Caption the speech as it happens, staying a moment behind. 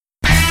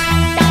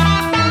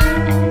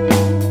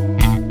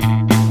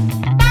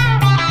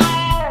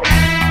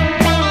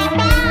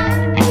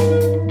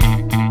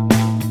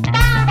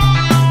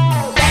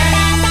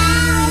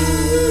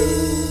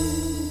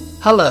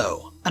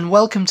Hello, and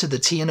welcome to the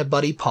Tea and a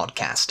Buddy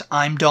podcast.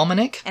 I'm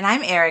Dominic. And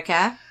I'm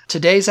Erica.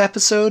 Today's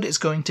episode is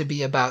going to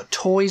be about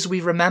toys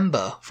we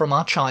remember from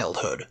our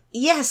childhood.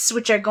 Yes,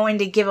 which are going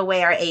to give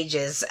away our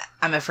ages,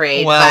 I'm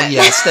afraid. Well,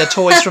 yes, they're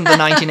toys from the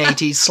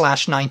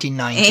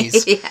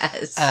 1980s/1990s.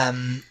 Yes.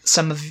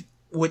 Some of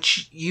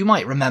which you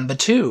might remember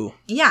too.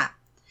 Yeah.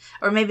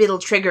 Or maybe it'll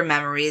trigger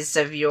memories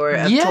of toys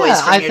from I your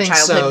think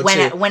childhood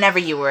so, whenever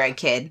you were a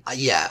kid.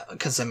 Yeah,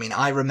 because,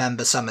 I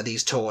remember some of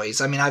these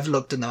toys. I've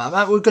looked at them.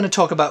 We're going to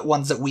talk about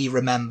ones that we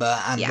remember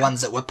and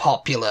ones that were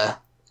popular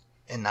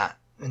in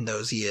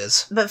those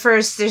years. But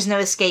first, there's no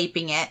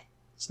escaping it.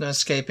 There's no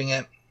escaping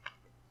it.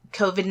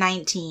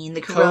 COVID-19,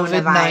 the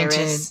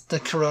coronavirus. The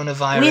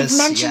coronavirus. We've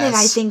mentioned it,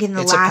 I think,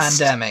 it's a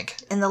pandemic.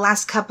 In the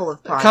last couple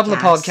of podcasts. A couple of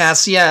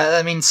podcasts,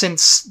 yeah.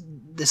 Since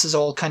this is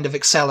all kind of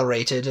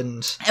accelerated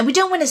and we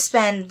don't want to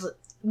spend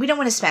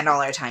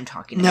all our time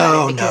talking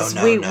about it because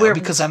we're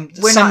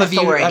not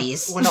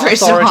authorities. We're not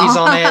authorities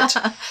on it.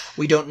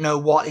 We don't know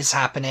what is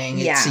happening.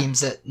 Yeah. It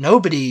seems that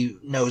nobody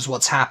knows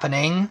what's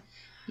happening.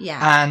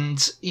 Yeah.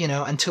 And,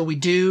 until we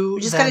do...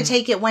 We just got to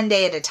take it one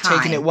day at a time.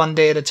 Taking it one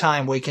day at a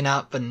time, waking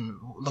up and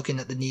looking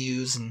at the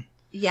news. And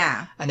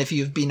if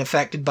you've been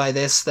affected by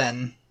this,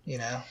 then,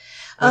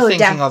 we're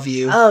thinking of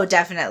you. Oh,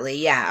 definitely,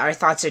 yeah. Our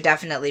thoughts are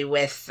definitely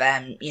with,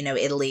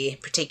 Italy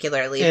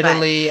particularly.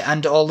 Italy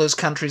and all those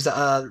countries that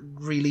are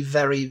really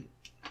very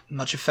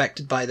much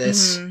affected by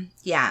this. Mm-hmm.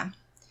 Yeah.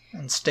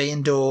 And stay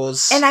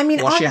indoors, and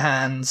wash your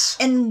hands.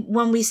 And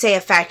when we say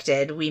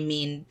affected, we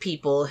mean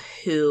people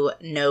who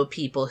know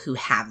people who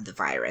have the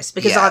virus.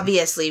 Because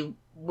obviously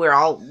we're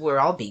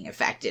all being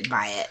affected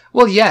by it.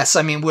 Well, yes.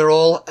 We're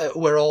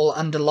all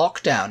under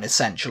lockdown,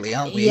 essentially,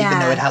 aren't we? Yeah. Even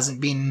though it hasn't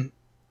been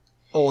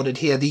ordered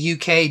here. The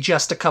UK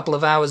just a couple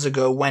of hours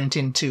ago went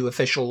into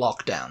official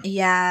lockdown.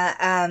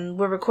 Yeah,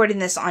 we're recording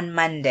this on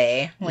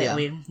Monday.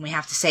 We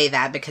have to say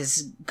that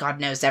because God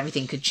knows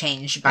everything could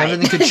change by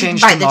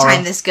the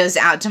time this goes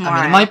out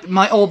tomorrow. It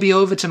might all be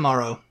over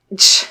tomorrow.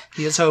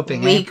 Here's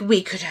hoping.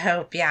 We could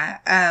hope, yeah.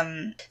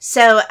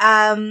 So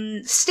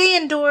stay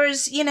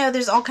indoors.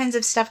 There's all kinds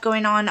of stuff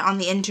going on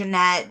the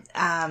internet.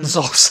 There's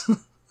also...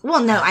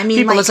 Well, no,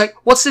 people are like,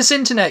 what's this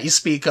internet you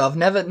speak of?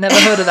 Never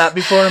heard of that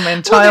before in my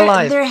entire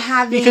life.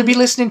 You could be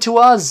listening to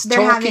us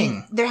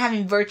talking. They're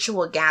having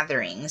virtual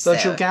gatherings.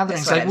 Virtual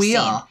gatherings, like we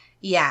are.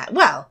 Yeah.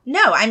 Well,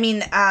 no,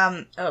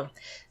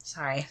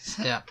 sorry.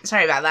 Yeah.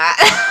 Sorry about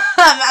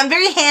that. I'm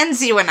very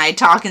handsy when I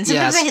talk, and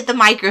sometimes I hit the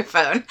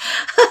microphone.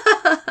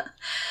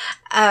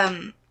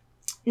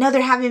 No,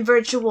 they're having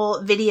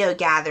virtual video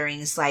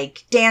gatherings,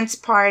 like dance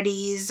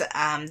parties.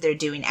 They're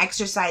doing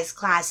exercise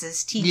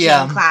classes,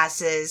 teaching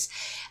classes.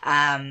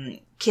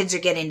 Kids are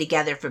getting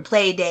together for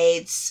play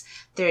dates.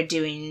 They're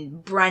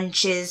doing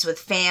brunches with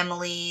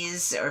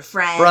families or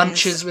friends.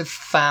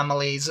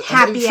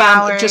 Happy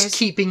hours. Just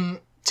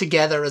keeping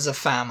together as a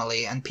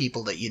family and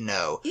people that you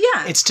know.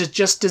 Yeah. It's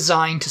just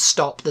designed to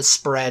stop the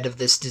spread of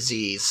this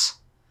disease.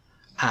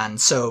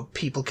 And so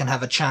people can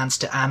have a chance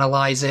to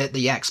analyze it.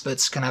 The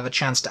experts can have a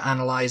chance to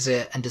analyze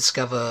it and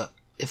discover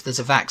if there's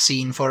a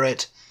vaccine for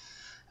it,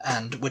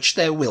 and which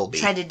there will be.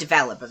 Try to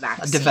develop a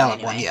vaccine.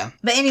 Develop one, yeah.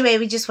 But anyway,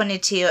 we just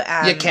wanted to...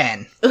 you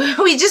can.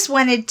 We just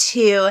wanted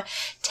to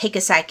take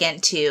a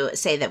second to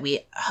say that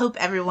we hope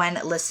everyone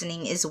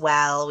listening is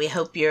well. We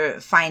hope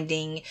you're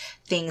finding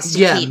things to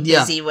keep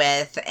busy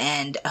with,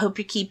 and hope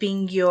you're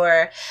keeping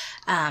your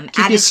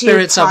attitude your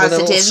spirits positive.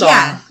 Up with a little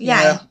song.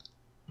 Yeah.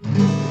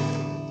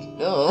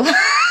 Oh.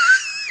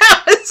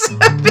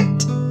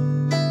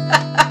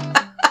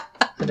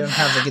 I don't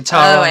have the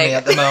guitar on me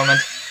at the moment.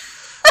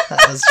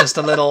 That was just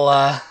a little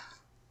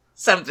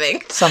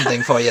something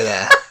for you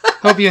there.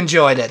 Hope you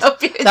enjoyed it.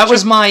 That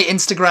was my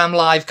Instagram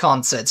live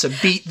concert, so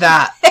beat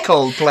that,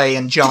 Coldplay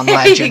and John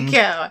Legend.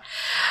 There you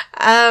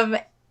go.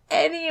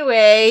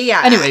 Anyway,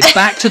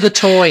 back to the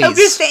toys. Hope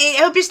you're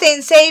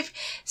staying safe.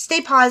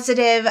 Stay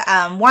positive.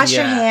 Wash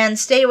your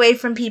hands. Stay away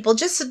from people.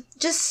 Just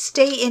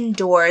stay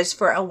indoors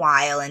for a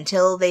while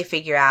until they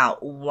figure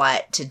out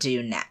what to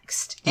do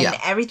next, and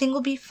everything will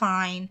be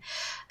fine.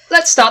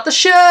 Let's start the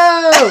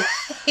show.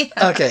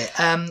 Okay.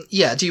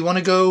 Do you want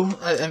to go?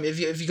 Have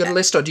you got a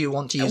list, or do you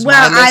want to use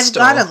my list?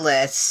 Well, I've got a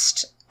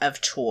list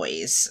of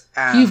toys.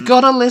 You've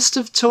got a list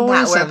of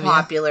toys that were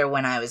popular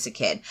when I was a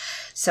kid.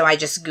 So I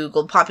just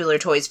Googled popular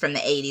toys from the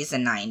 80s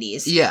and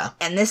 90s. Yeah.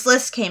 And this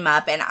list came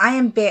up, and I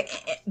am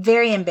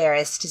very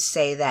embarrassed to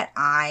say that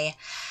I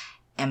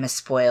am a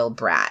spoiled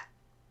brat.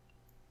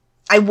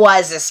 I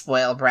was a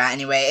spoiled brat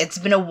anyway. It's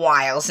been a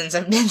while since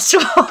I've been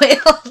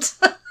spoiled.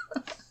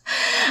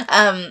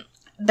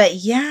 But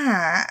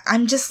yeah,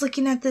 I'm just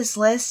looking at this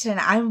list,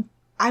 and I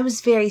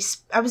was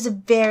a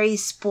very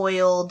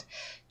spoiled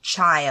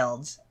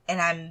child,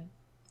 and I'm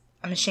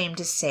ashamed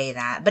to say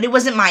that, but it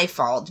wasn't my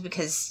fault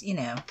because,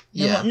 no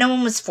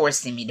one was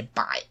forcing me to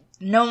buy it.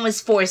 No one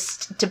was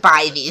forced to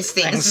buy these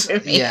things for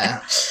me.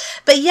 Yeah.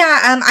 But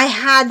yeah, I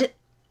had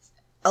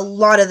a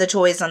lot of the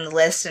toys on the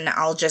list, and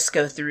I'll just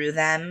go through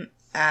them.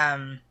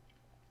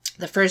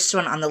 The first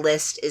one on the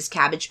list is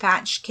Cabbage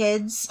Patch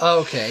Kids.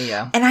 Okay,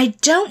 yeah. And I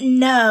don't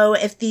know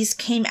if these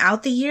came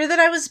out the year that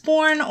I was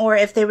born or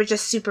if they were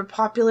just super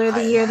popular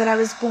the year that I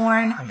was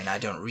born. I mean, I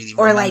don't really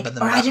Or remember like,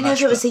 them or that I don't know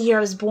much, if it was the year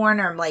I was born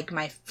or like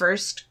my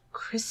first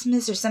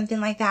Christmas or something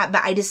like that,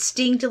 but I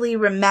distinctly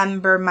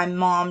remember my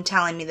mom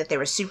telling me that they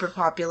were super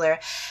popular,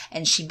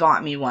 and she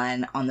bought me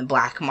one on the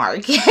black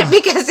market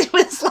because it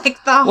was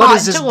like the hot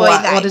toy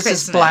that What is Christmas.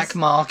 this black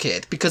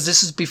market? Because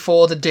this is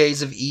before the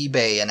days of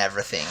eBay and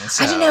everything.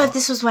 So. I don't know if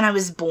this was when I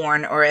was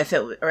born or if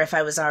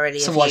I was already.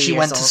 So a what? few She years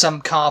went old. to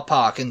some car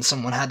park and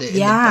someone had it in the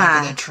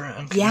back of their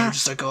trunk. Yeah. And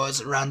just like, oh,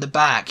 it's around the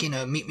back.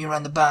 Meet me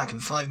around the back in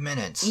 5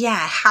 minutes. Yeah,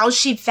 how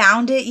she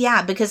found it?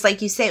 Yeah, because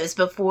like you say, it was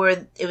before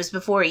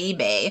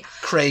eBay.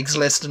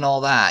 Craigslist and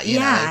all that. You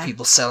know,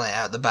 people selling it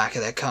out the back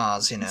of their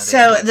cars.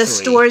 So the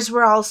stores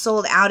were all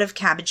sold out of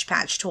Cabbage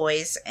Patch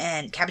toys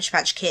and Cabbage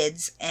Patch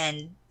Kids,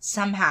 and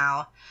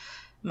somehow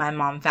my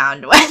mom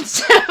found one.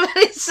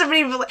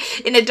 Somebody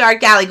in a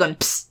dark alley going,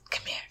 "Psst,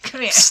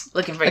 come here, psst,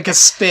 looking for like a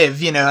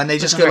spiv, and they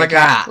just go like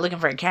that. Looking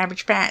for a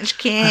Cabbage Patch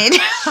Kid.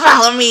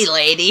 Follow me,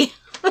 lady."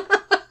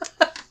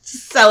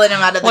 Selling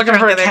them out of the looking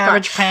trunk for of their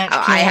Cabbage car.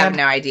 Patch Kid. I have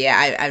no idea.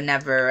 I've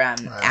never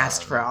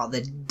asked for all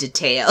the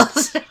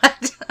details.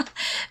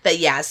 But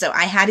yeah, so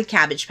I had a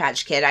Cabbage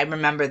Patch Kid. I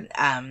remember,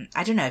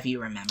 I don't know if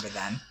you remember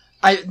them.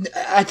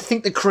 I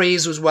think the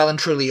craze was well and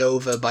truly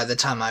over by the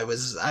time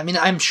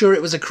I'm sure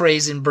it was a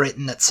craze in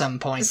Britain at some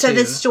point, So too.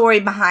 the story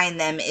behind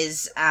them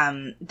is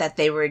that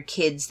they were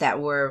kids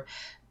that were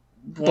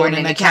born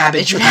in a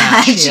Cabbage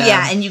Patch.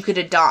 Yeah, and you could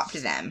adopt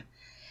them.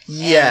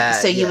 Yeah.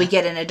 And so you would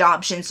get an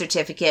adoption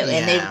certificate,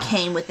 and they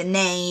came with a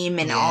name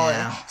and all.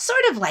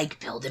 Sort of like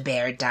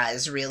Build-A-Bear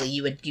does, really.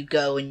 You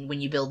go, and when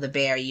you build the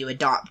bear, you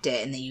adopt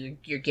it, and then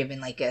you're given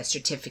like a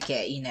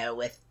certificate,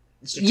 with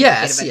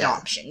certificate of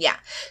adoption. Yeah.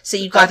 So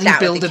you got that. I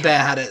think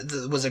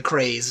Build-A-Bear was a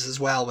craze as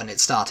well when it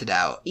started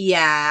out.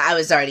 Yeah, I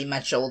was already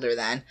much older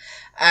then.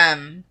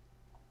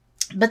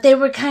 But they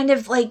were kind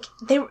of like,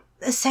 they were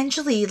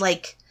essentially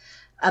like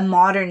a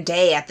modern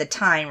day at the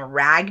time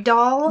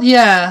ragdoll.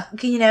 Yeah.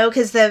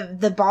 Because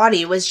the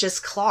body was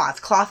just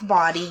cloth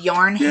body,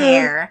 yarn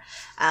hair,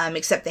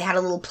 except they had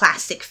a little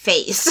plastic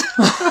face.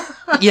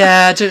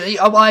 Yeah,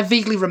 I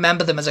vaguely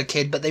remember them as a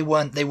kid, but they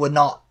were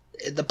not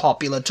the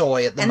popular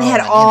toy at the moment. And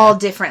they had all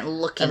different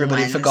looking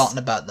Everybody ones. had forgotten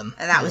about them.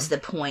 And that was the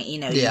point,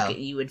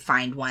 you would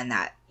find one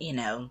that,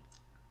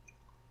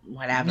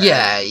 whatever.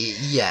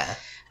 Yeah.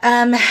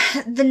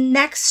 The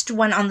next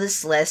one on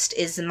this list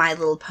is My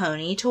Little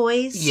Pony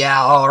toys.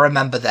 Yeah, I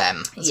remember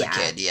them as a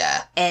kid,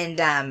 yeah.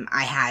 And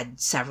I had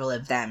several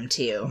of them,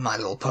 too. My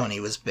Little Pony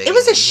was big. It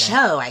was a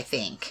show, I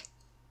think.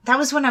 That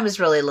was when I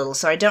was really little,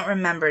 so I don't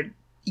remember.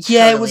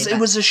 Yeah, totally, it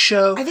was a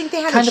show. I think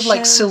they had kind a of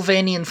like show.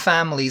 Sylvanian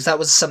Families. That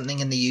was something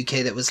in the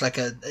UK that was like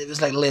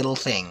little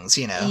things,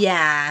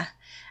 Yeah.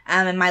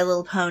 And My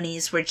Little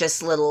Ponies were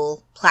just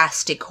little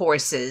plastic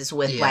horses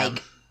with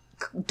like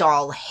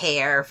doll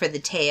hair for the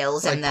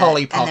tails like and the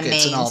Polly and the Pockets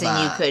manes, and all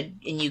that.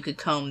 you could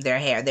comb their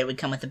hair. They would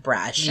come with a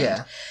brush.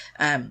 Yeah.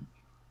 And,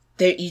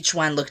 each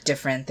one looked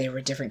different. They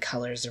were different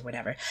colors or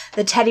whatever.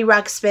 The Teddy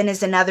Ruxpin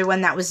is another one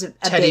that was a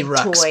Teddy big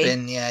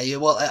Ruxpin, toy. yeah.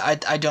 Well,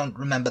 I don't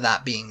remember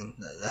that being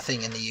a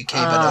thing in the UK,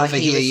 but over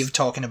here you're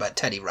talking about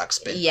Teddy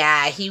Ruxpin.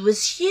 Yeah, he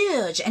was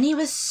huge and he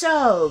was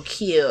so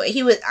cute.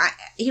 He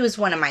was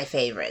one of my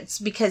favorites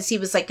because he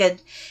was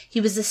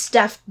a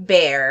stuffed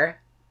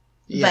bear,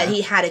 but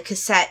he had a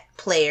cassette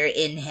player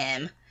in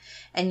him.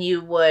 And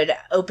you would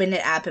open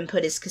it up and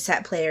put his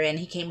cassette player in.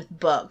 He came with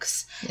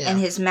books, and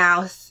his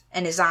mouth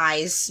and his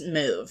eyes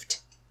moved.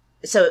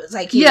 So it was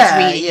like he was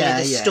reading you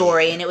the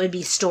story, and it would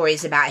be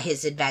stories about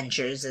his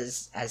adventures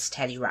as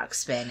Teddy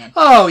Ruxpin. And,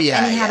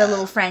 and he had a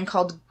little friend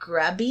called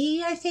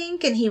Grubby, I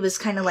think, and he was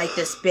kind of like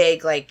this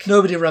big, like...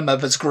 Nobody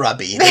remembers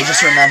Grubby. They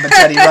just remember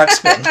Teddy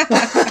Ruxpin.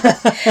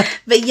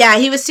 But yeah,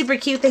 he was super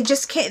cute. They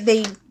just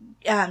came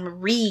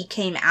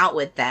out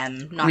with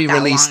them not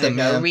re-released that long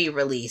them, ago. yeah.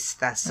 Re-released,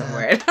 that's the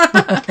word.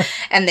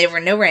 And they were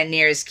nowhere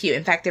near as cute.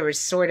 In fact, they were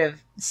sort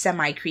of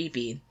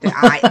semi-creepy.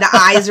 The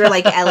eyes were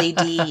like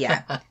LED.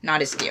 Yeah,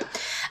 not as cute.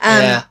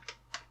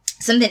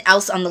 Something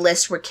else on the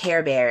list were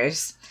Care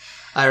Bears.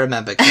 I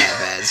remember Care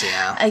Bears,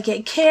 yeah.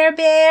 Okay, Care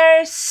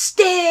Bears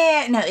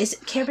Stare. No, is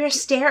it Care Bears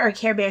Stare or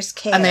Care Bears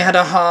Care? And they had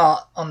a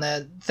heart on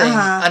their thing,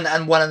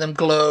 and one of them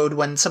glowed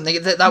when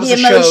something... That was the a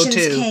show, emotions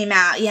too. Came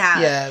out,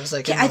 yeah. Yeah, it was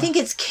like... I think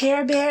it's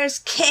Care Bears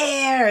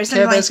Care or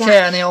something Care Bears like that.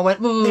 Care, and they all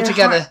went, ooh,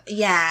 together.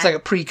 Yeah. It's like a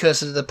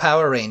precursor to the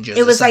Power Rangers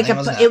It was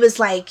wasn't it was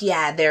like,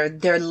 yeah,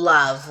 their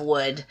love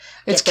would...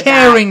 It's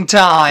caring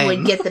time!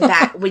 Would get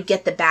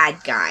the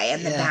bad guy,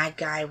 and the bad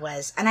guy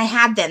was... And I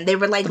had them. They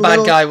were like The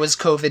bad guy was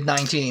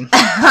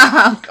COVID-19.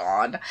 Oh,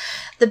 God.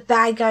 The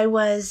bad guy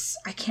was...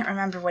 I can't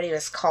remember what he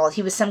was called.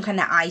 He was some kind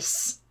of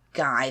ice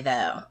guy,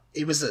 though.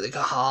 He was like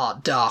a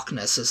hard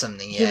darkness or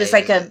something, yeah. He was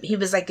like a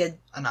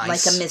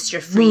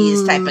Mr.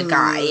 Freeze type of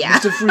guy, yeah.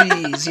 Mr.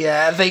 Freeze,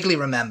 yeah. I vaguely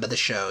remember the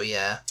show,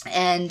 yeah.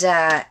 And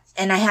I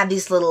had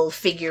these little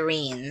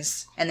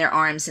figurines, and their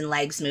arms and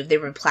legs moved. They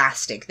were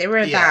plastic. They were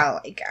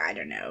about, like, I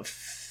don't know,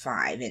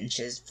 5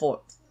 inches,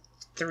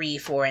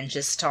 3-4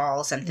 inches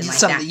tall, something like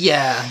Something, that.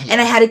 yeah.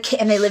 And I had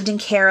and they lived in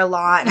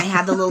Care-a-Lot, and I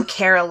had the little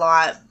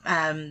Care-a-Lot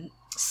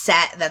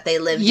set that they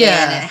lived in,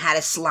 and it had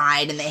a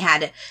slide, and they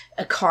had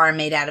a car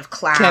made out of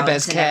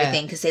clouds and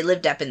everything, because they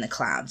lived up in the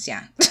clouds,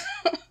 yeah.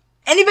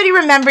 Anybody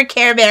remember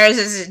Care Bears?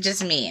 Or is it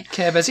just me?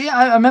 Care Bears, yeah,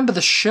 I remember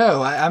the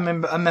show. I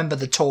remember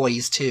the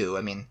toys, too.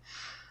 I mean,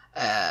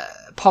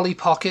 Polly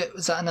Pocket,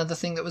 was that another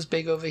thing that was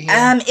big over here?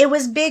 It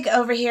was big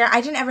over here.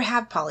 I didn't ever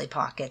have Polly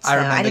Pockets, though. I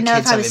remember didn't know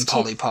kids if I was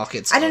having Polly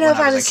Pockets. I don't know if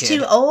I was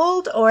too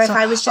old, or if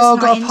I was just not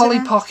not got a into Polly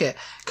them. Pocket.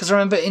 Because I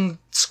remember in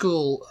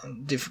school,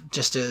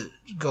 just to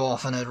go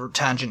off on a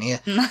tangent here,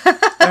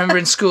 I remember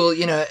in school,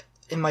 you know,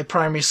 in my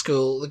primary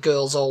school, the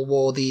girls all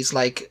wore these,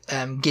 like,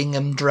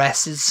 gingham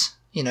dresses,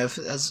 you know,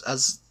 as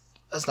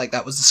like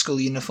that was the school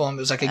uniform.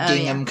 It was like a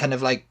gingham kind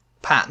of, like,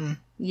 pattern.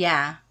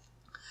 Yeah.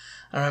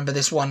 I remember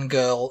this one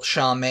girl,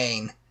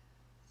 Charmaine,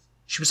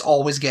 she was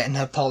always getting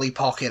her Polly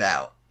Pocket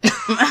out.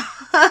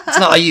 It's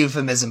not a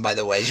euphemism, by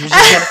the way. She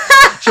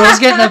was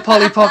getting her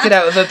Polly Pocket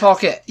out of her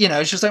pocket. You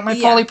know, she was like, my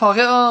Polly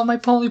Pocket, oh, my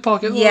Polly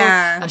Pocket. Oh.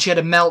 Yeah. And she had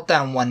a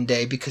meltdown one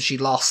day because she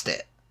lost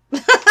it.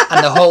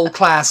 And the whole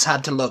class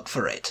had to look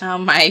for it. Oh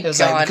my It was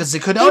god! like, because they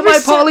couldn't. My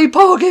Polly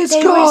Pocket's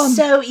they gone. were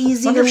so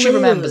easy I wonder to if she lose.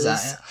 remembers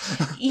that.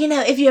 Yeah. You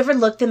know, if you ever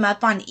look them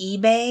up on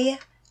eBay,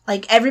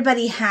 like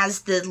everybody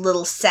has the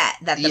little set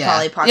that the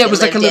Polly Pocket. Yeah, it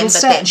was like a lived little in,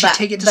 set, and she'd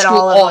take it to but school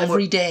all of them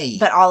every day.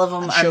 But all of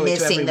them and are show it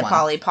to missing the everyone.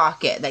 Polly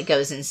Pocket that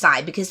goes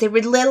inside because they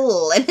were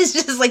little, and it's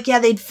just like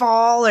they'd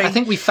fall. Or I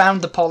think we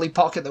found the Polly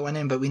Pocket that went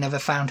in, but we never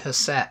found her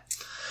set.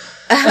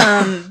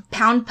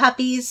 Pound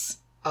Puppies.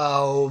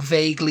 Oh,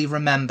 vaguely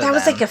remember That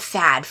was them. like a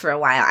fad for a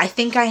while. I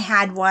think I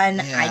had one.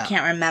 Yeah. I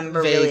can't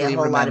remember really a Vaguely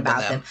whole lot remember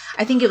about them. them.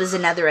 I think it was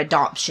another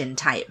adoption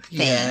type thing,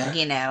 Yeah.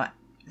 you know.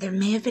 There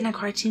may have been a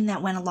cartoon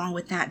that went along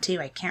with that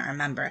too. I can't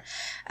remember.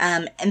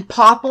 And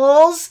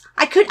Popples.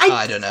 I don't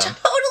know.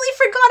 Totally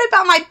forgot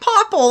about my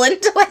Popple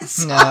until I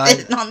saw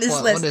it on this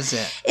list. What is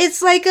it?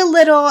 It's like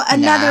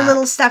another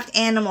little stuffed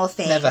animal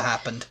thing. Never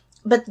happened.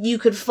 But you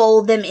could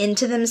fold them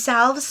into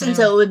themselves, and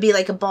so it would be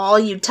like a ball.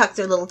 You'd tuck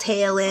their little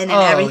tail in and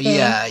everything.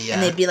 Yeah.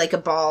 And they'd be like a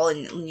ball,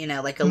 and you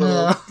know, like a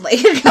little, like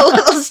a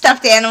little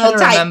stuffed animal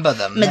type remember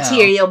them,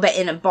 material, but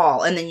in a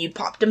ball. And then you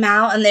popped them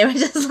out, and they were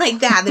just like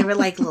that. They were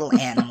like little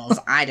animals.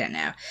 I don't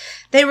know.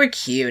 They were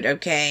cute.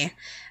 Okay.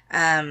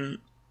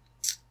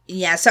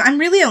 Yeah, so I'm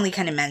really only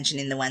kind of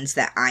mentioning the ones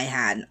that I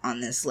had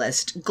on this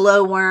list.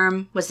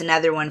 Glowworm was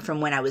another one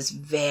from when I was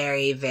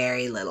very,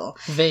 very little.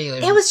 Vaguely.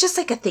 It was just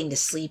like a thing to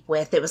sleep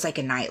with. It was like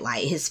a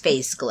nightlight. His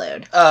face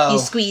glowed. Oh. You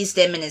squeezed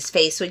him and his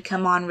face would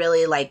come on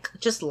really like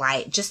just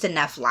light, just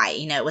enough light.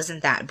 You know, it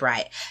wasn't that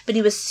bright. But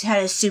he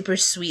had a super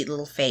sweet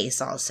little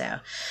face also.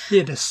 He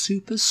had a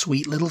super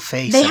sweet little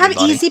face. They have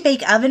everybody. Easy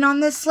Bake Oven on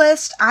this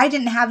list. I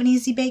didn't have an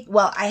Easy Bake.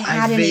 Well, I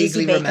had an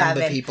Easy Bake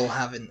remember Oven. people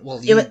having. Well,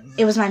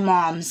 It was my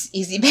mom's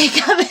Easy Bake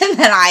Oven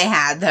that I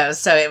had though,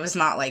 so it was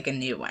not like a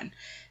new one.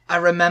 I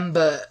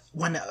remember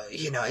when it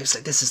was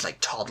like this is like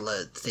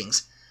toddler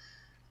things.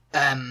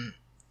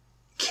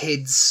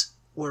 Kids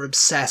were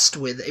obsessed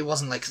with. It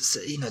wasn't like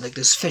like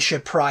this Fisher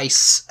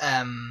Price.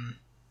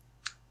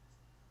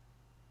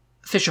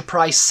 Fisher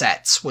Price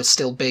sets were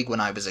still big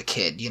when I was a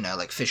kid. You know,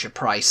 like Fisher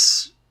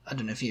Price. I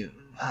don't know if you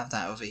have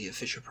that over here.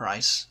 Fisher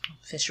Price.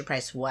 Fisher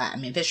Price what? I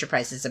mean, Fisher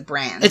Price is a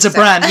brand. It's a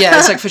brand, yeah.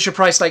 It's like Fisher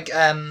Price, like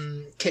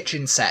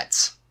kitchen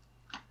sets.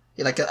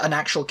 Like an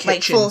actual kitchen.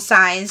 Like full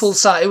size? Full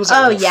size. It was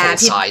like full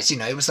size,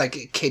 it was like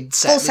a kid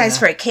set. Full size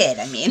for a kid,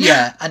 I mean.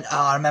 Yeah, and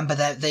I remember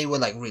that they were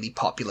like really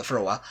popular for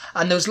a while.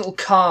 And those little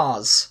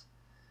cars,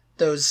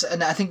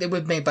 and I think they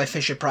were made by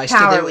Fisher Price.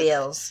 Power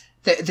Wheels.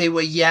 They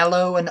were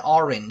yellow and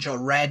orange, or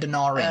red and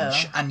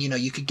orange, and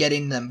you could get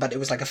in them, but it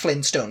was like a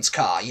Flintstones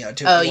car, you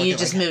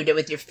just moved it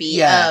with your feet.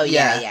 Yeah, oh,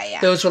 yeah.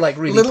 Those were like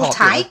really Little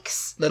popular.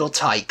 Tykes? Little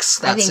Tykes,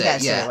 that's I think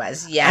that's it, what it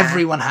was, yeah.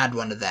 Everyone had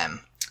one of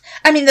them.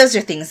 I mean, those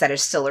are things that are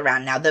still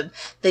around now. The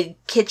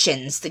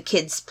kitchens, the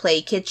kids'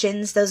 play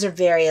kitchens, those are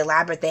very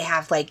elaborate. They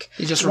have like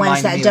You just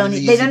ones remind that me don't of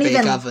the they Easy don't Bake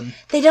even Oven.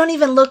 they don't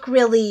even look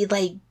really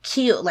like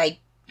cute like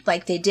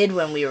they did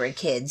when we were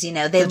kids. You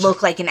know, they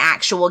look like an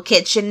actual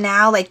kitchen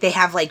now. Like they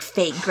have like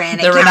fake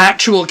granite. They're an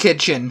actual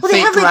kitchen. Well, they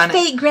have granite.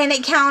 like fake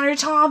granite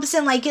countertops,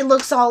 and like it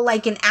looks all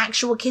like an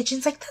actual kitchen.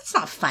 It's like that's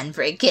not fun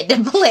for a kid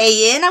to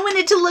play in. I want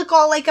it to look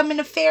all like I'm in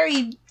a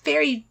fairy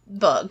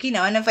book, and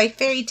a like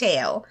fairy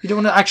tale. You don't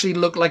want to actually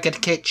look like a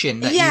kitchen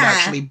that Yeah. you'd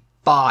actually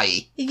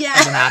buy Yeah.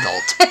 as an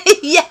adult.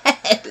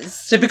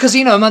 Yes. So because,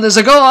 mother's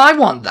like, oh, I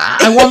want that.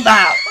 I want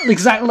that.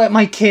 Exactly like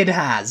my kid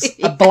has.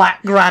 A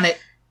black granite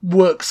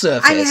work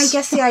surface. I mean, I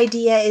guess the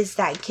idea is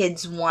that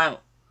kids want,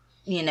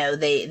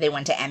 they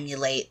want to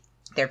emulate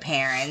their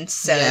parents.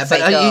 So yeah, it's but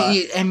like,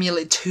 you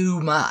emulate too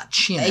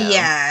much,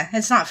 Yeah,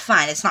 it's not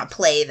fun. It's not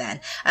play then.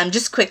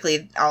 Just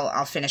quickly,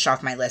 I'll finish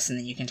off my list and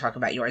then you can talk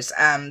about yours.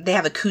 They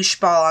have a koosh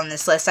ball on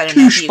this list. I don't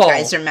know if you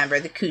guys remember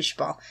the koosh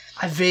ball.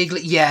 I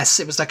vaguely, yes,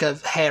 it was like a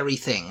hairy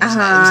thing,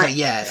 wasn't it? It was like,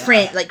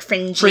 yeah. like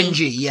fringy.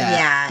 Fringy,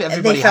 yeah. Yeah,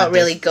 Everybody they felt had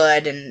really this.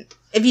 good, and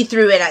if you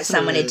threw it at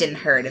someone, it didn't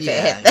hurt if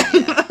it hit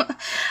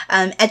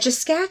them.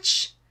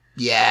 Etch-a-Sketch.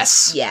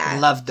 Yes. Yeah.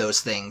 Loved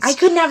those things. I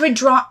could never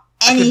draw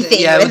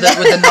anything. With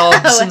the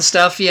knobs and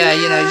stuff. Yeah,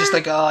 just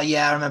like, oh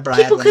yeah, I remember.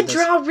 People I had could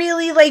draw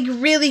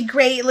really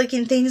great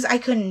looking things. I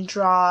couldn't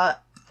draw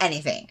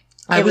anything.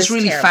 I was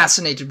really terrible.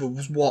 fascinated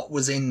with what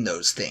was in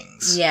those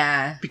things.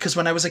 Yeah. Because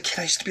when I was a kid,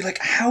 I used to be like,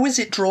 how is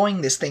it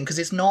drawing this thing? Because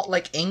it's not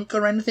like ink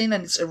or anything,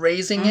 and it's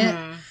erasing it.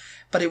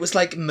 But it was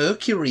like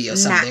mercury or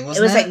something,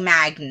 wasn't it? It was like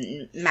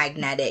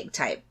magnetic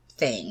type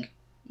thing.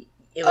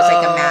 It was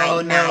like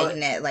a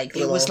magnet, like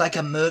it was like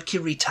a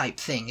mercury type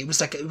thing. It was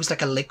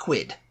like a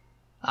liquid.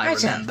 I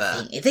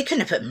remember. They couldn't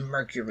have put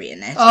mercury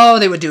in it. Oh,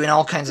 they were doing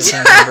all kinds of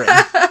things in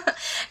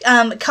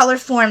Britain. Color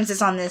Forms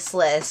is on this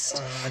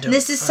list.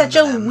 This is such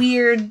a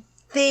weird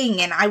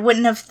thing, and I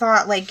wouldn't have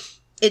thought like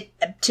it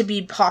to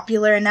be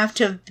popular enough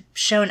to have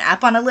shown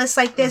up on a list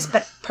like this.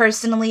 But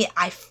personally,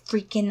 I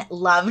freaking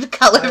loved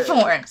Color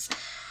Forms.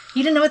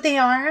 You don't know what they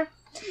are?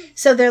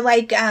 So they're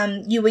like,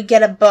 you would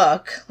get a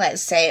book,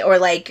 let's say, or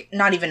like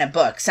not even a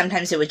book.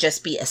 Sometimes it would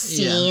just be a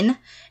scene,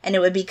 and it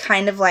would be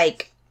kind of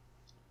like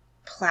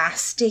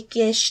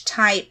plastic-ish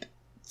type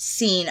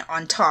scene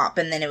on top,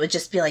 and then it would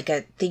just be like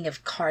a thing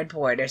of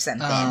cardboard or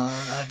something.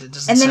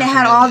 And then it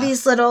had all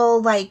these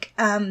little like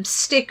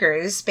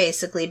stickers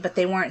basically, but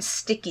they weren't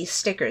sticky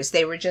stickers.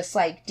 They were just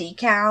like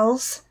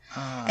decals.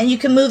 And you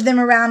can move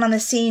them around on the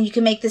scene. You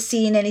can make the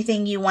scene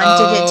anything you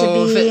wanted it to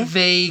be.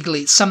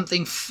 Vaguely.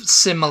 Something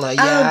similar,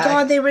 yeah. Oh,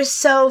 God, they were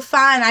so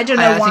fun. I don't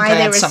know why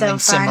they were so fun.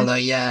 Similar,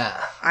 yeah.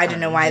 I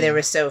don't know why they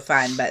were so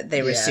fun, but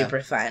they were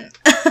super fun.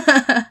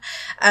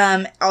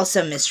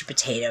 Also, Mr.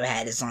 Potato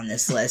Head is on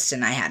this list,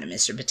 and I had a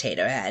Mr.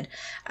 Potato Head.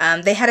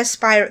 They have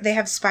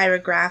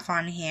Spirograph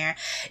on here.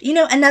 You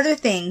know, another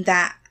thing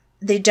that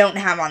they don't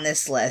have on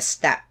this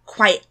list that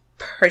quite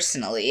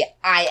personally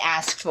I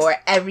asked for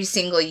every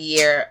single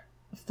year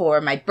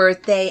for my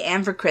birthday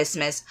and for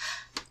Christmas.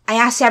 I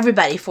asked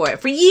everybody for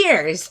it for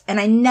years, and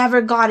I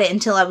never got it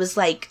until I was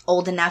like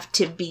old enough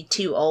to be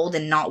too old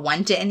and not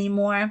want it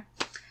anymore.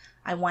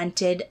 I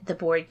wanted the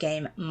board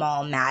game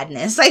Mall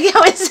Madness. Like, I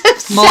was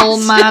obsessed. Mall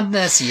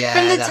Madness, yeah.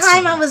 From the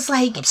time I was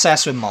like...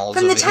 Obsessed with malls.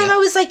 From the time I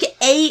was like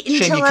 8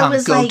 until I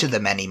was like... Shame you can't go to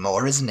them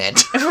anymore, isn't it?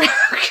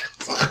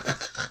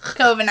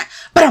 COVID.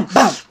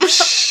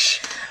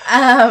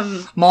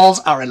 Malls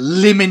are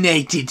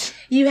eliminated.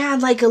 You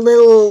had like a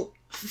little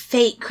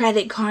fake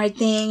credit card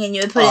thing, and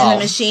you would put it in the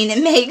machine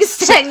and make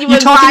and you You're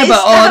would talking buy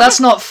about, stuff. that's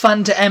not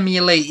fun to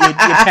emulate your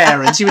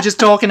parents. You were just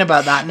talking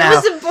about that now. It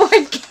was a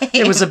board game.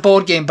 It was a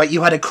board game, but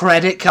you had a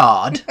credit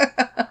card,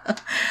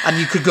 and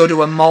you could go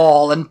to a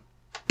mall and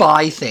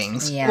buy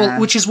things. Yeah. Well,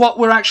 which is what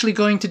we're actually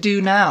going to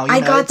do now. I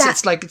got that.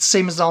 It's like the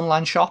same as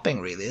online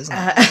shopping, really, isn't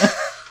it?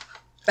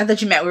 I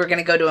thought you meant we were going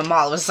to go to a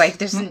mall. It was like,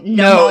 there's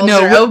no malls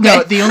are open.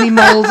 No, the only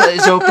mall that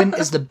is open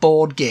is the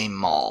board game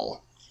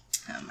mall.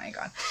 Oh my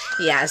God.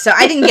 Yeah, so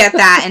I didn't get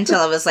that until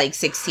I was like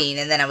 16,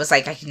 and then I was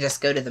like, I can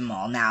just go to the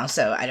mall now,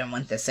 so I don't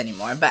want this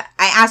anymore. But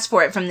I asked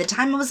for it from the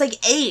time I was like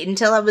 8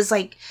 until I was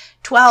like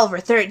 12 or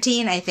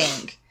 13, I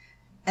think.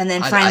 And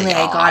then finally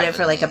I got it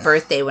for like a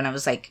birthday when I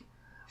was like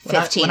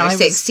 15 or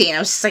 16. I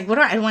was just like, what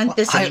do I want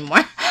this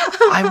anymore?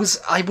 I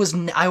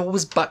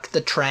always bucked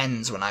the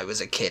trends when I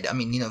was a kid. I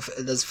mean,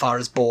 as far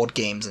as board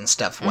games and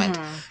stuff went,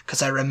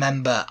 because I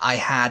remember I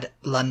had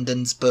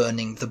London's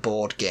Burning the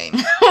board game.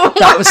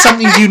 That was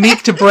something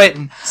unique to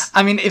Britain.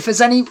 I mean, if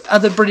there's any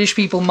other British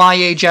people my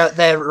age out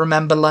there that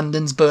remember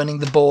London's Burning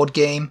the board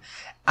game,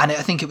 and I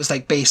think it was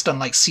like based on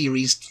like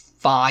series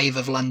 5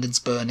 of London's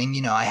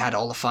Burning. I had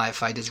all the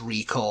Firefighters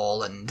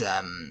Recall and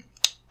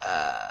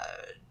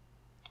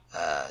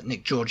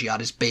Nick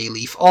Georgiades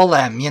Bayleaf, all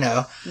them,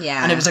 Yeah.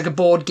 And it was like a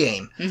board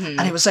game. Mm-hmm.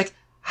 And it was like,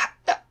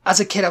 as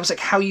a kid, I was like,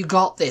 how you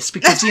got this?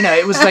 Because,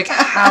 it was like,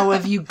 how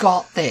have you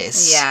got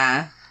this?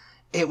 Yeah.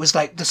 It was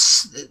like the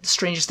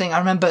strangest thing. I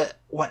remember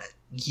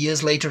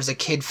years later as a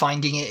kid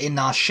finding it in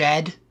our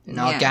shed, in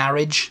our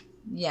garage.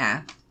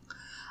 Yeah.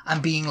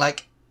 And being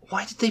like,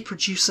 why did they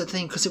produce a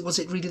thing? Because was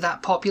it really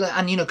that popular?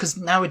 And because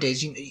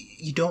nowadays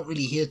you don't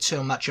really hear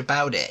too much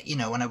about it.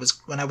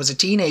 When I was a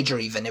teenager,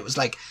 even it was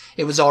like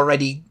it was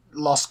already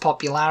lost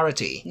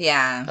popularity.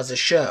 Yeah. As a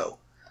show.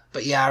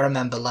 But yeah, I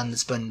remember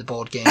London's Burning the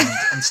board game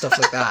and stuff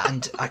like that.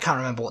 And I can't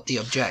remember what the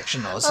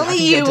objection was. Only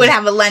you would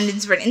have a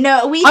London's Burning.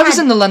 No, I was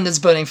in the London's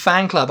Burning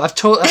fan club. I've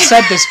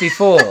said this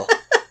before.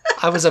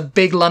 I was a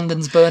big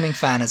London's Burning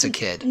fan as a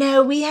kid.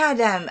 No, we had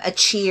a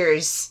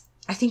Cheers.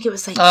 I think it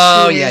was like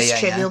Cheers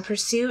Trivial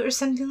Pursuit or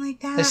something like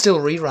that. They still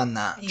rerun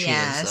that.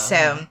 Yeah, Cheers,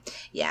 so,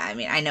 yeah, I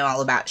mean, I know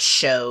all about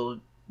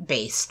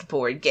show-based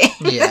board games.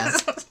 Yeah.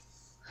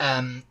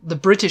 The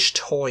British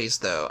toys,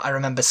 though, I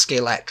remember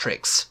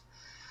Scalextrics.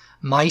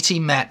 Mighty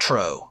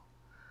Metro.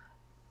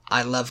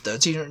 I love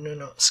those. Do you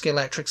know what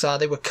Scalextrics are?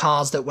 They were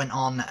cars that went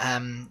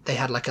on, they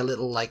had like a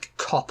little like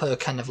copper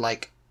kind of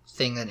like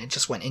thing and it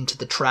just went into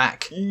the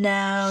track.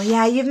 No,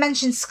 yeah, you've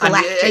mentioned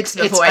Scalextrics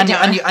before.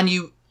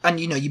 And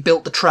you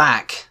built the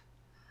track,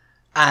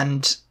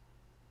 and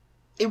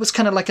it was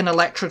kind of like an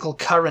electrical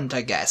current,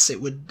 I guess. It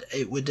would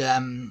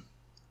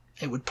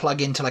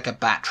plug into like a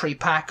battery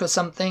pack or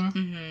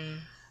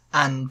something,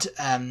 and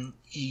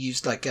you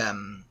used like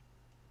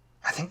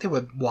I think they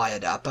were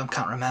wired up. I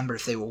can't remember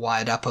if they were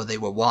wired up or they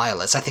were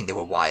wireless. I think they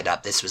were wired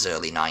up. This was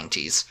early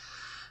 90s.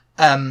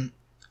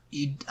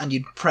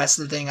 You'd press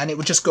the thing and it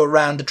would just go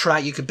around the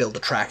track. You could build a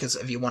track as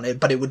if you wanted,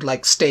 but it would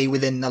like stay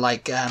within the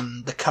like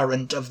the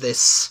current of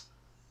this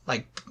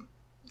like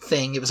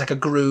thing. It was like a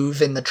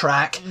groove in the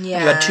track.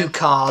 Yeah. You had two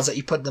cars that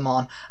you put them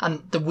on,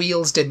 and the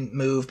wheels didn't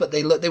move, but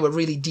they were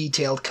really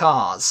detailed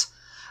cars.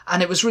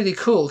 And it was really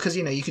cool because,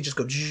 you know, you could just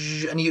go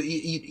and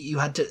you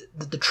had to,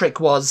 the trick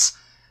was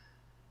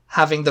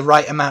having the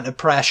right amount of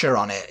pressure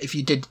on it. If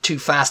you did too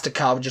fast, the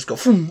car would just go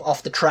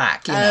off the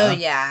track, you know. Oh,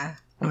 yeah.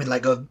 I mean,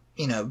 like a,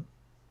 you know,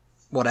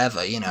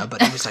 whatever, you know,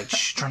 but it was like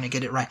trying to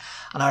get it right.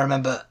 And I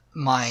remember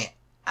my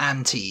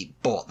auntie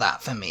bought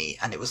that for me,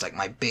 and it was like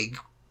my big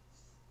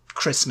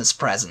Christmas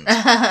present.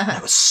 And I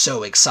was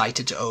so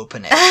excited to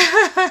open it,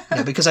 you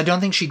know, because I don't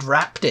think she'd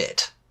wrapped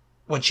it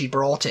when she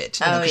brought it.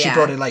 You know, 'cause she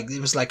brought it like,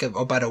 it was like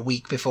about a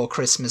week before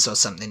Christmas or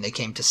something. They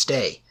came to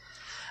stay.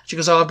 She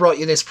goes, "Oh, I brought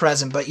you this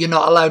present, but you're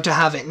not allowed to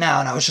have it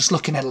now." And I was just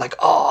looking at it like,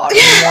 oh, I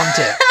really want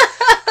it.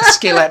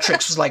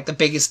 Scalextrics was like the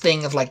biggest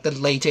thing of like the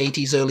late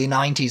 80s, early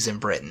 90s in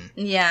Britain.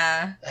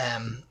 Yeah.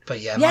 But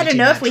yeah. Yeah, I don't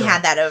know if we Metro,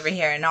 had that over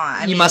here or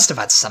not. you must have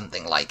had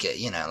something like it,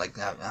 you know, like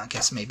I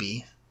guess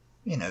maybe,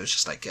 you know, it's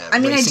just like I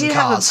mean, racing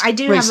cars. I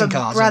do have a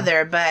cars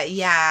brother, but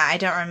yeah, I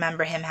don't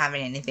remember him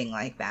having anything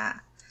like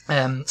that.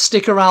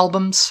 Sticker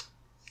albums.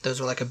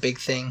 Those were like a big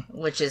thing.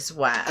 Which is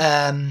what?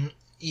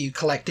 You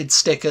collected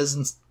stickers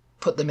and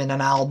put them in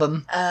an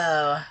album.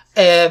 Oh.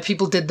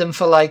 People did them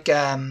for like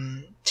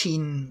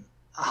teen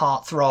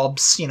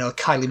heartthrobs, you know,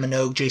 Kylie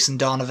Minogue, Jason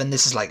Donovan.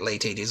 This is like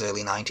late 80s,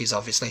 early 90s,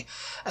 obviously.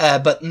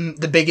 But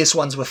the biggest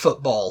ones were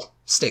football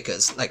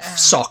stickers, like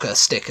soccer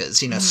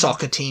stickers, you know,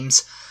 soccer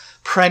teams.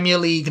 Premier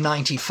League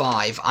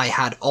 95, I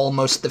had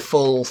almost the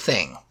full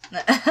thing.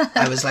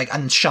 I was like,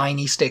 and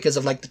shiny stickers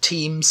of like the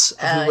teams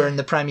who were in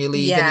the Premier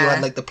League, and you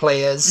had like the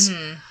players.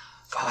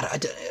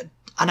 God,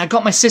 and I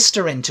got my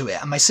sister into it,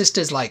 and my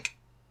sister's like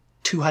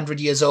 200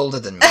 years older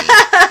than me.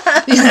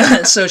 You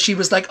know, so she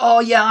was like, "Oh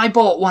yeah, I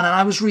bought one, and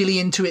I was really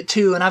into it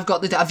too, and I've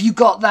got the. Have you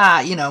got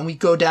that?" You know, and we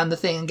go down the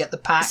thing and get the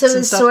packs. So and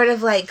it's stuff. sort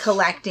of like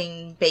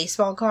collecting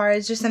baseball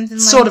cards or something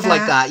like that? Sort of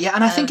like that, yeah.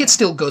 And I think it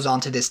still goes on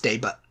to this day,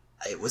 but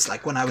it was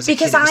like when I was a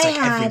kid, it was like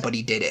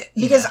everybody did it.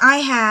 Because I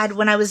had,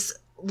 when I was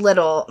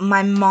little,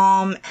 my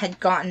mom had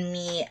gotten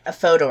me a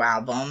photo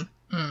album.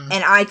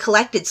 And I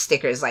collected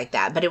stickers like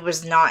that, but it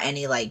was not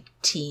any like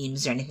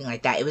teams or anything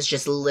like that. It was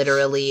just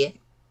literally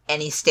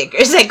any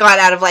stickers I got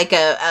out of like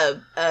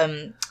a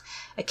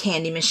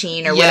candy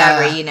machine or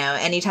whatever, you know.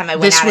 Anytime I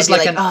went out, I'd be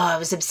like, I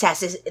was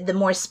obsessed. The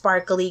more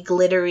sparkly,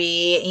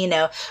 glittery, you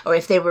know, or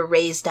if they were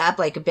raised up,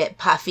 like a bit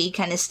puffy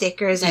kind of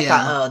stickers, I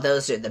thought, oh,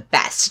 those are the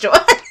best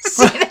ones.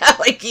 You know,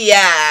 like,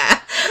 yeah.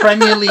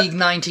 Premier League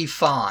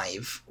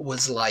 95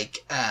 was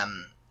like,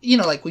 you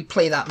know, like we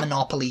play that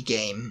Monopoly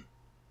game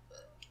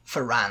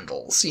for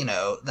Randall's, you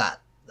know,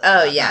 that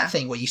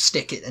thing where you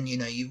stick it and, you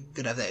know, you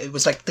could have that. It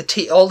was like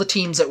all the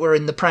teams that were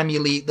in the Premier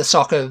League,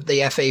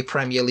 the FA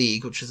Premier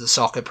League, which is the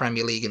soccer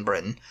Premier League in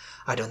Britain.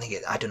 I don't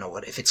know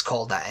if it's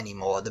called that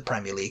anymore, the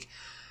Premier League.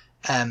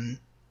 And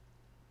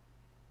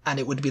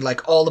it would be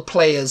like all the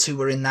players who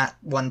were in that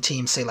one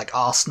team, say like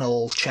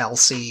Arsenal,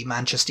 Chelsea,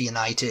 Manchester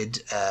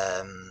United,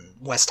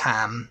 West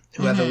Ham,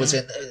 whoever was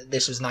in,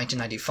 this was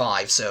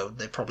 1995, so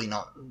they're probably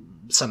not,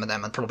 some of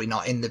them are probably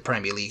not in the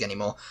Premier League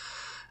anymore.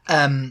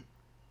 And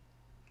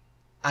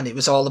it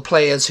was all the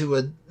players who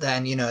were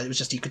then, you know, it was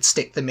just, you could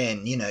stick them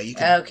in, you know, you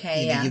could,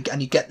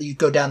 you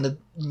go down the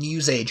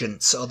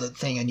newsagents or the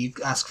thing and you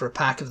ask for a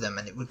pack of them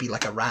and it would be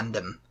like a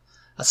random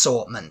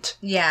assortment.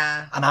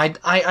 Yeah. And I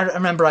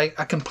remember I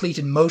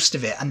completed most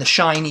of it, and the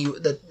shiny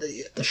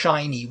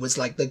was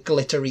like the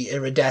glittery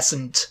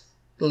iridescent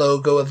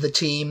logo of the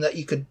team that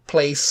you could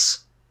place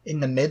in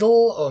the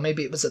middle, or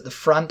maybe it was at the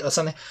front or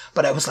something.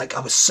 But I was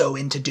so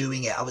into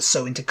doing it. I was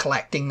so into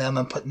collecting them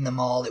and putting them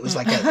all. It was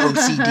like an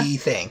OCD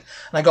thing.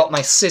 And I got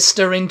my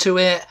sister into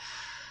it,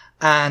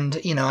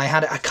 and, you know, I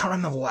can't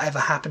remember whatever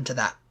happened to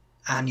that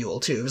annual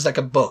too. It was like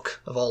a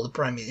book of all the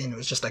Premier, you know, it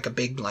was just like a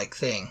big like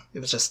thing. It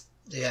was just,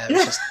 yeah, it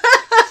was just...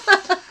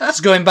 It's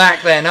going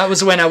back then. That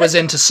was when I was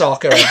into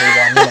soccer,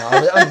 everyone. You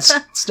know, I'm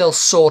still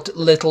sort a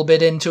little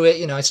bit into it.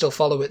 You know, I still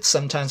follow it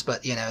sometimes,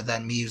 but, you know,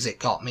 then music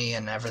got me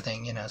and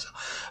everything, you know. So.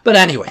 But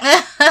anyway,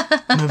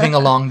 moving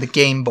along, the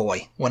Game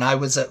Boy. When I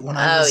was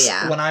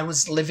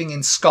living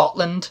in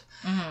Scotland,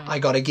 I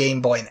got a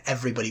Game Boy and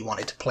everybody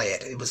wanted to play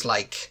it. It was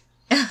like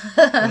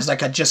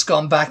I'd just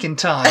gone back in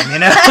time, you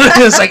know.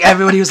 It was like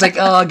everybody was like,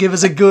 "Oh, give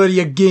us a go to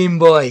your Game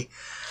Boy."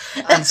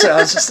 And so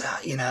I was just,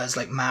 you know, it was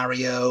like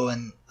Mario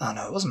and... Oh,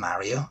 no, it wasn't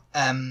Mario.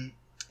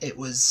 It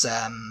was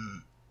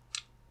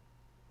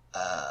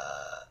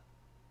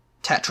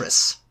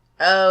Tetris.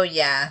 Oh,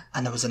 yeah.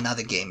 And there was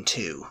another game,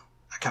 too.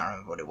 I can't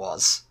remember what it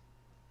was.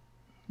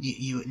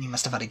 You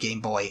must have had a Game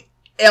Boy.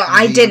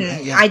 I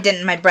didn't. Yeah. I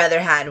didn't. My brother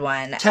had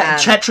one.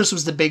 Tetris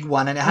was the big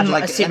one, and it had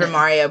like Super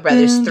Mario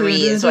Brothers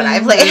 3 is what I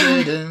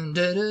played.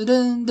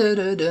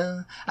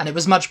 And it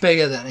was much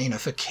bigger than,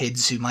 for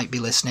kids who might be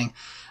listening.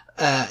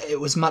 It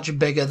was much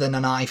bigger than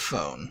an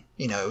iPhone.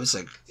 It was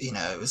like,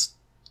 it was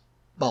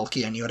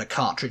bulky, and you had a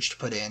cartridge to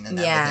put in and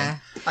everything.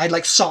 I had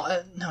like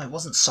no, it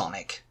wasn't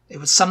Sonic. It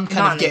was some kind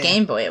Not of on the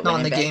Game Boy. Not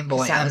on the Game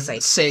Boy. That And was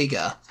like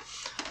Sega,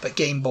 but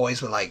Game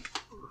Boys were like.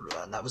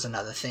 That was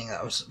another thing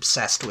that I was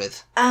obsessed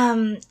with.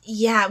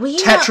 Yeah. Well,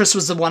 Tetris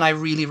was the one I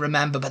really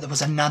remember, but there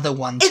was another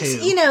one too.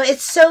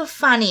 It's so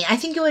funny. I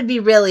think it would be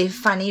really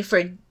funny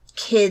for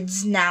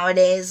kids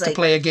nowadays, to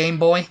play a Game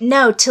Boy.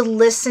 No, to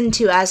listen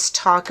to us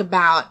talk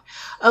about,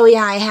 oh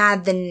yeah, I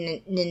had the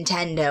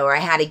Nintendo, or I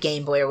had a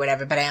Game Boy or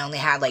whatever, but I only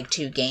had like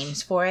 2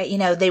 games for it.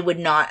 They would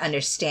not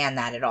understand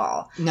that at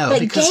all. No,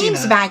 but because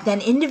games back then,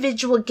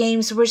 individual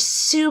games were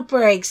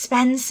super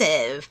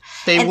expensive.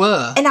 They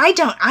were, and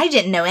I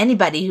didn't know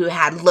anybody who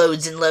had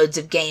loads and loads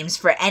of games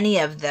for any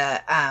of the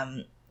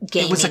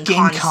gaming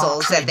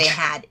consoles that they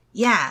had.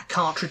 Yeah,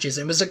 cartridges.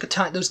 It was like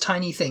those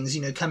tiny things,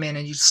 come in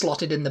and you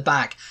slot it in the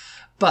back.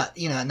 But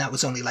and that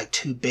was only like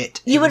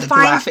 2-bit. You would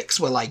find graphics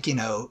were like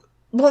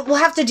We'll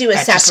have to do a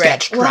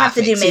separate. We'll have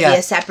to do maybe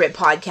a separate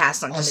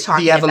podcast on just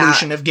talking about the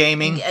evolution about, of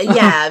gaming.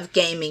 Of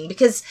gaming,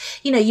 because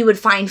you would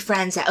find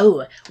friends that,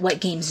 oh,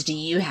 what games do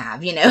you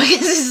have?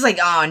 It's like,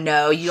 oh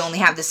no, you only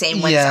have the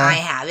same ones I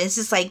have. It's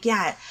just like,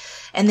 yeah.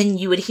 And then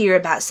you would hear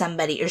about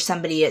somebody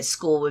at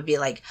school would be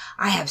like,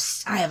 I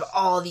have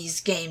all these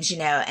games,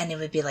 and it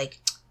would be like,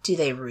 do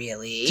they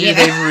really? Do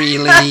they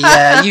really?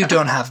 Yeah, you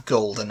don't have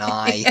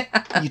GoldenEye.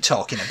 Yeah. You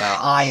talking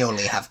about? I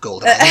only have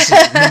GoldenEye. This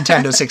is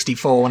Nintendo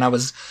 64 when I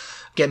was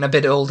getting a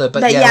bit older, but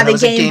the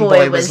Game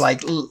Boy was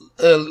like late 80s,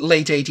 early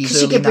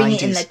 90s. You could bring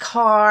it in the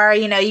car.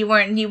 You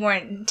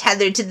weren't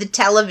tethered to the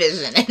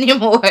television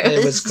anymore.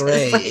 It was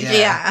great. Like,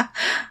 yeah.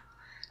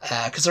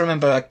 Because I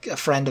remember a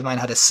friend of mine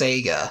had a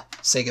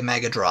Sega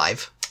Mega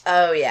Drive.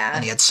 Oh, yeah.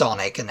 And he had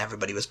Sonic, and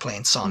everybody was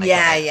playing Sonic.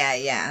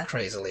 Yeah.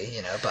 Crazily,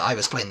 but I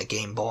was playing the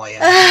Game Boy.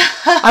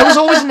 I was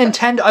always a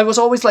Nintendo. I was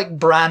always like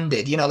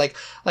branded,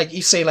 like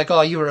you say, like,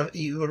 oh, you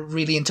were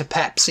really into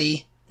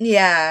Pepsi.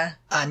 Yeah.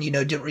 And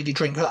didn't really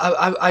drink.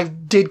 I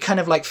did kind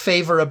of like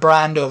favor a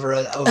brand over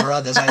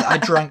others. I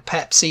drank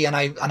Pepsi, and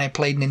I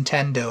played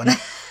Nintendo,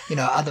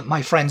 and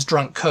my friends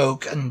drank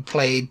Coke and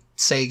played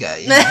Sega.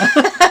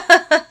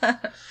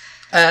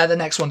 The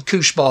next one,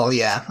 Koosh Ball,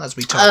 as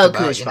we talked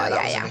about. Koosh Ball,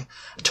 yeah.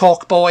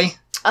 Talk Boy.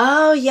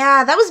 Oh,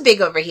 yeah, that was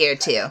big over here,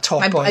 too.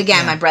 Talk Boy,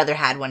 my brother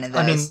had one of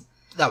those. I mean,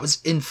 that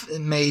was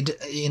made,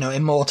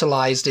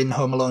 immortalized in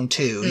Home Alone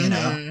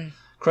 2,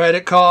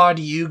 Credit card,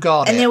 you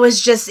got it. And it was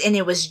just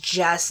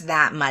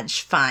that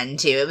much fun,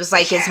 too. It was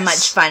like as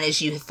much fun as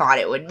you thought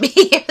it would be.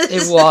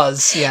 It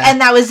was, yeah.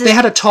 And that was... They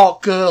had a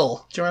Talk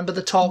Girl. Do you remember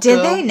the Talk Girl?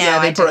 Did they? No,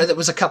 yeah, it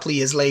was a couple of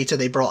years later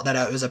they brought that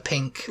out. It was a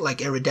pink,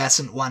 like,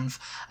 iridescent one.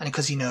 And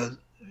because,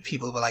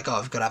 people were like, oh,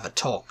 I've got to have a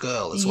Talk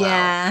Girl as well.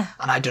 Yeah.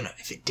 And I don't know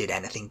if it did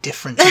anything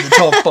different to the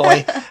Talk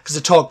Boy, because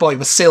the Talk Boy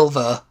was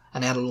silver,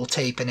 and it had a little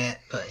tape in it,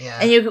 but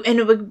yeah. And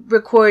it would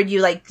record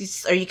you, like,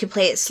 or you could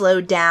play it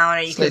slowed down,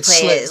 or you could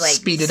play it, like,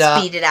 speed it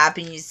up,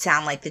 and you'd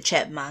sound like the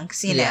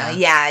Chipmunks, know?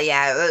 Yeah.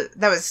 Yeah.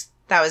 That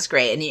was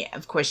great. And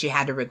of course you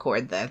had to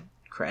record the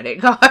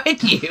credit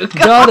card. You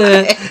got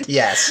it.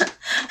 Yes.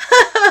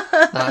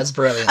 That was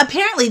brilliant.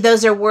 Apparently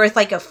those are worth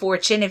like a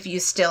fortune if you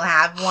still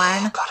have one.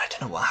 Oh God, I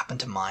don't know what happened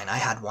to mine. I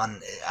had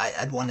one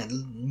in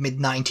the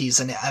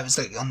mid-90s, and I was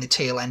like on the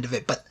tail end of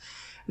it, but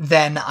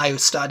then I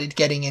started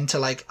getting into,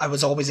 like, I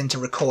was always into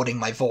recording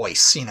my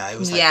voice, It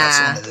was like, that's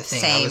one of the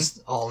things. I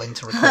was all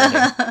into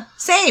recording.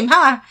 Same,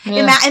 huh?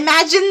 Yeah.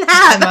 Imagine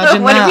that.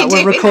 Imagine what that.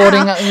 We're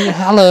recording. Now?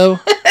 Hello.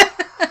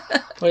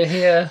 We're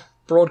here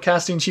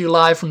broadcasting to you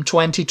live from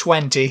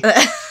 2020.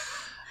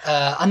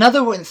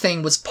 Another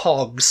thing was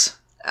Pogs.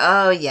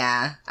 Oh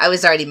yeah, I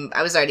was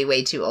already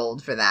way too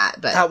old for that,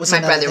 but that was my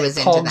brother was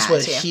into Pogs that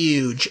were too.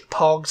 Huge.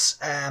 Pogs,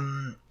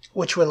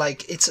 which were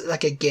like, it's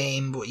like a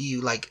game where you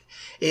like,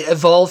 it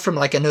evolved from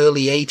like an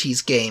early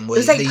 80s game where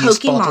it was like they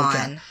used bottle Pokemon.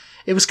 cap.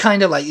 It was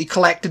kind of like you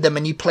collected them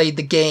and you played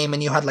the game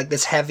and you had like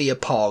this heavier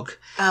Pog.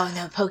 Oh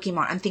no,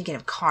 Pokemon! I'm thinking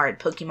of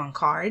Pokemon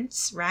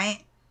cards,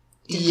 right?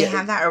 Did they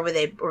have that, or were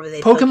they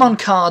Pokemon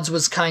cards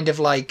was kind of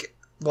like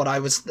what I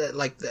was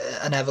like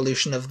an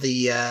evolution of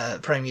the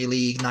Premier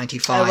League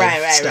 '95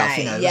 stuff.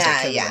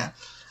 Yeah.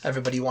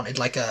 Everybody wanted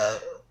like a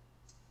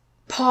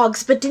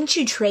Pogs, but didn't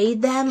you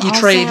trade them? You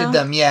also? traded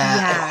them,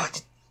 yeah.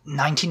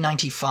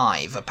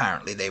 1995,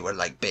 apparently they were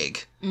like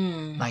big.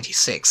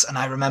 96, and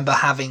I remember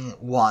having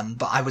one,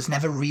 but I was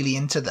never really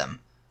into them.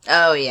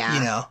 Oh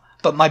yeah.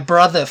 But my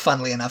brother,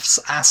 funnily enough,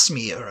 asked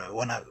me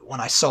when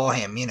I saw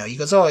him. He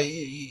goes, "Oh,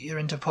 you're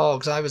into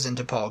Pogs? I was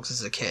into Pogs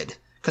as a kid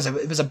because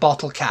it was a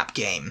bottle cap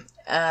game."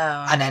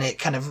 Oh. And then it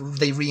kind of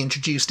they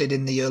reintroduced it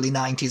in the early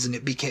 90s, and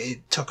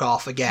it took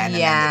off again.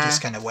 And then they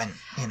just kind of went,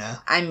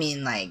 I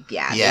mean, like,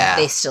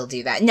 they still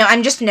do that. No,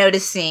 I'm just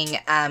noticing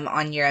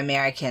on your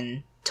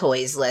American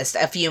toys list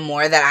a few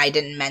more that I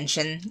didn't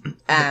mention.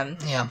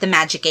 The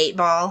Magic 8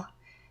 Ball.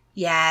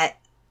 Yeah.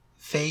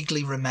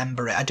 vaguely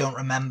remember it. I don't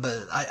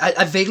remember.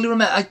 I vaguely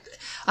remember.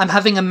 I'm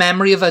having a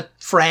memory of a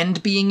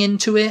friend being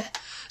into it.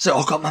 So,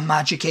 I got my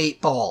Magic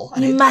 8 Ball.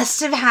 And You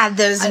must have had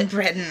those in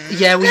Britain.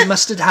 Yeah, we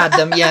must have had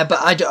them, yeah, but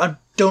I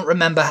don't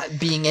remember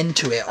being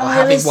into it or it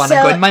having was one so-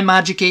 and going, my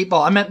Magic 8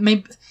 Ball. I meant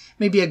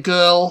maybe a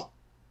girl.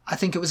 I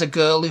think it was a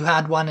girl who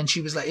had one and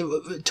she was like,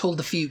 it told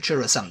the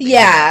future or something.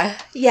 Yeah,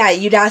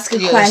 you'd ask a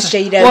Yeah,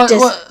 question,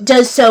 what-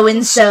 does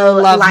so-and-so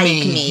love like me?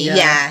 me? Yeah.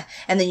 Yeah.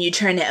 And then you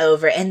turn it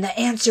over, and the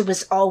answer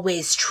was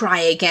always try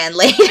again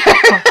later.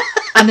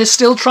 And they're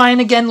still trying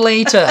again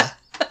later.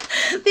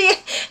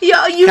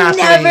 You Kathleen.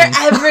 never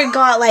ever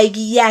got like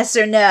yes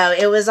or no.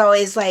 It was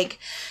always like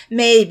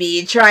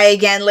maybe try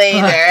again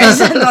later or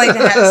something like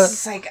that. It's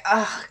just like,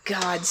 oh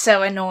god,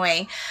 so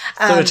annoying.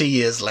 30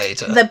 years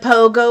later. The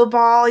pogo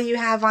ball you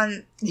have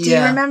on. Do you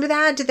Yeah. remember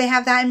that? Did they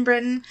have that in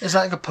Britain? Is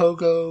that like a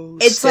pogo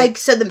It's stick? like,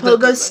 so the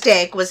pogo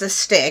stick was a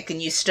stick, and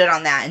you stood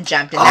on that and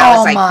jumped, and that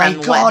was like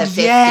from what, the 50s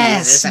or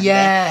yes, something.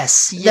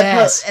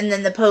 yes. And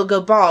then the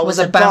pogo ball was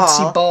a a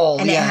bouncy ball,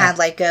 and yeah. it had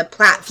like a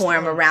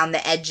platform around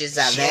the edges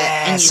of it. And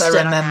you Yes, I stood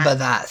on remember that.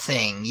 that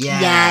thing. Yeah.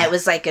 Yeah, it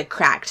was like a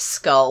cracked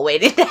skull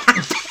waiting to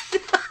happen.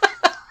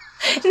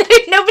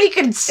 Nobody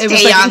could stay It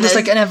was like on it was this.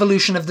 like an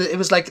evolution of the. It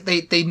was like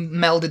they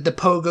melded the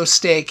pogo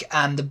stick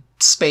and the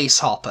space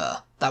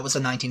hopper. That was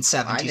a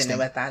 1970s I didn't know thing.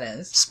 what that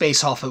is.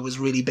 Space hopper was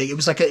really big. It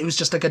was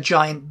just like a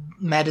giant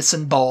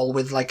medicine ball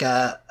with like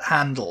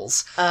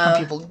handles, and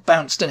people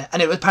bounced in it.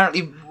 And it was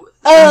apparently.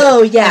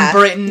 Oh, yeah. In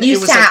Britain, You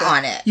it was sat like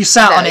on it. You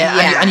sat So, on it,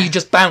 yeah. and you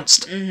just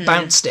bounced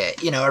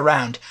it,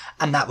 around,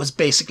 and that was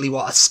basically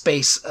what a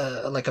space,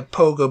 like a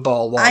pogo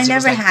ball was. I It was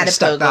never like had they a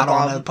stuck pogo that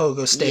ball. on a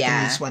pogo stick, and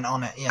Yeah. you just went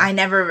on it. Yeah. I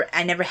never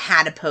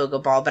had a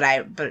pogo ball, but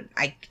I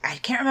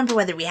can't remember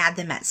whether we had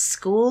them at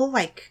school,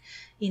 like,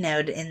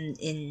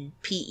 in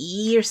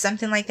PE or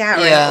something like that,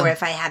 Yeah. or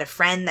if I had a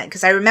friend that,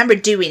 because I remember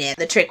doing it.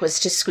 The trick was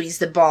to squeeze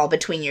the ball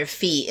between your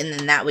feet, and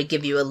then that would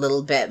give you a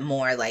little bit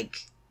more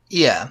like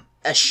Yeah.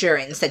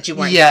 assurance that you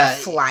weren't Yeah. gonna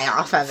fly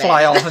off of it.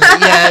 Fly off of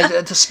it.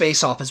 Yeah, the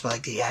space hoppers were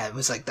like, yeah, it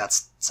was like,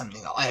 that's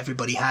something that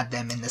everybody had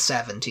them in the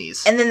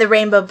 70s. And then the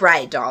Rainbow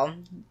Bright doll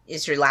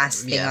is your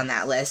last thing Yeah. on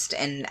that list.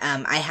 And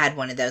I had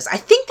one of those. I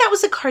think that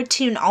was a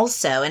cartoon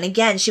also. And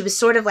again, she was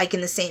sort of like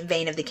in the same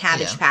vein of the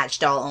Cabbage Yeah. Patch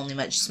doll, only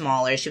much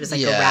smaller. She was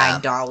like a Yeah.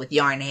 rag doll with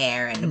yarn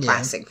hair and a Yeah.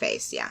 plastic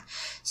face. Yeah.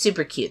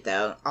 Super cute,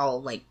 though.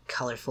 All like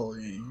colorful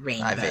and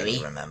I vaguely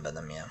rainbowy. remember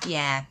them, yeah.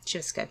 Yeah, she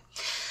was good.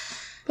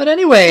 But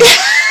anyway,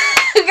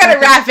 We gotta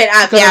wrap it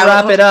up. Gotta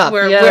wrap it up,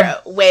 We're yeah.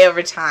 way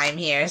over time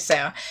here.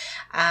 So,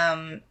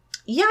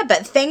 yeah,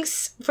 but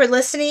thanks for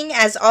listening.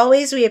 As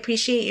always, we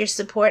appreciate your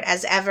support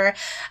as ever.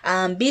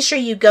 Be sure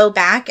you go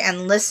back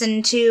and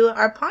listen to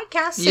our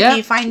podcast Yeah. if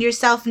you find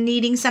yourself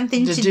needing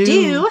something To to do.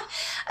 do.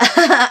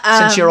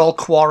 since you're all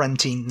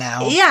quarantined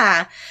now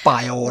Yeah,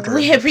 by order.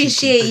 we of the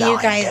appreciate Peaky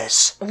you guys.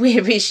 Blinders. We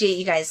appreciate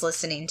you guys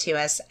listening to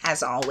us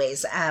as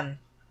always.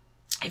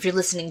 If you're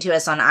listening to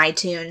us on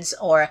iTunes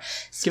or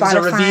Spotify, Give us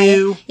a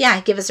review. Yeah,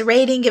 give us a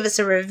rating, give us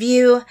a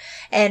review,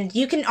 and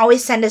you can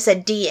always send us a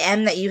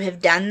DM that you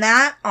have done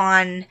that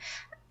on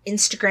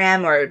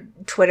Instagram or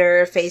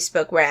Twitter,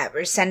 Facebook,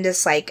 wherever. Send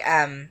us like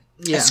a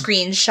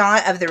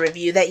screenshot of the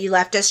review that you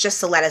left us, just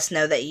to let us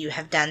know that you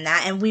have done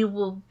that, and we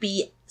will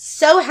be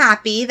so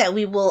happy that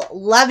we will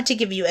love to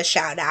give you a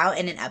shout out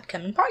in an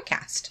upcoming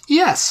podcast.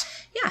 Yes.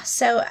 Yeah,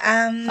 so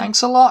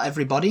Thanks a lot,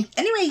 everybody.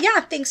 anyway, yeah,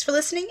 thanks for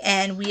listening,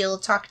 and we'll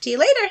talk to you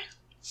later.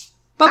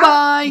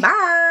 Bye-bye.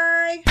 Bye.